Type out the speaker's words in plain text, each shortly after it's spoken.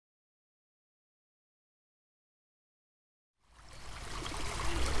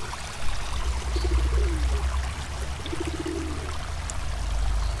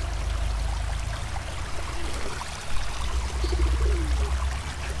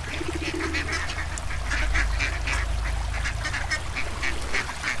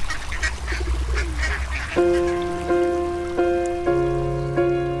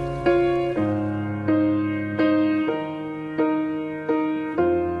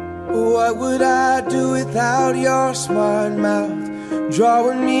What would I do without your smart mouth?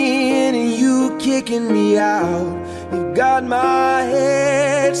 Drawing me in and you kicking me out. You got my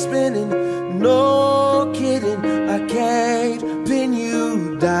head spinning, no kidding. I can't pin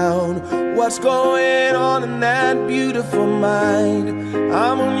you down. What's going on in that beautiful mind?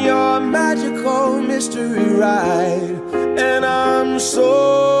 I'm on your magical mystery ride, and I'm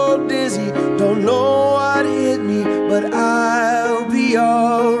so dizzy, don't know what hit me, but I'll be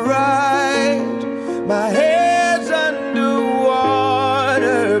alright. My head's underwater,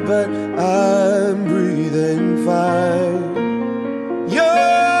 but I'm breathing fine.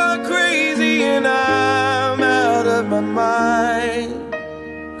 You're crazy and I'm out of my mind,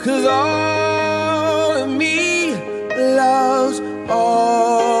 'cause all of me loves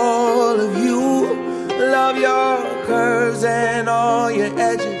all of you. Love your curves and all your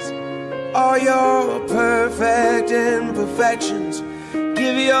edges, all your perfect imperfections.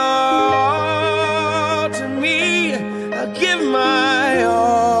 Give your all to me, I give my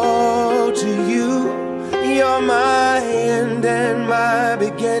all to you. You're my end and my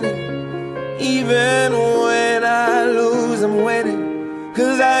beginning. Even when I lose, I'm winning,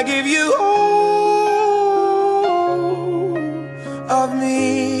 'cause I give you all of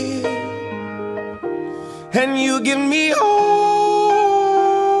me, and you give me all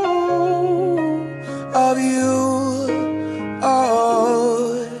of you.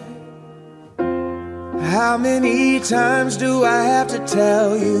 Oh, how many times do I have to tell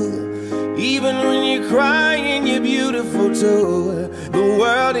you? Even when you're crying, you're beautiful too. The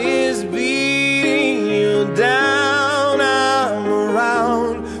world is beating you down. I'm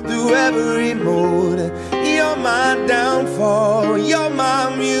around through every mood. You're my downfall, you're my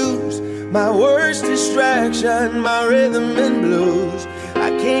muse, my worst distraction, my rhythm and blues. I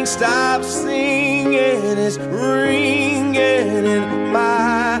can't stop singing, it's ringing in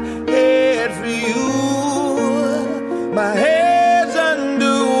my head for you. My head's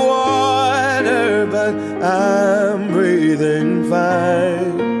underwater, but I'm breathing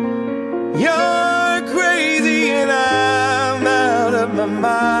fine. You're crazy and I'm out of my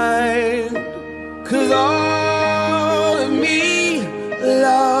mind, 'cause all of me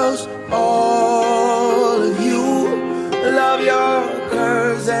loves all of you. Love your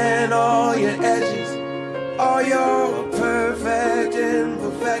curves and all your edges, all your perfect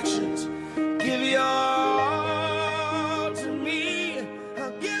imperfections.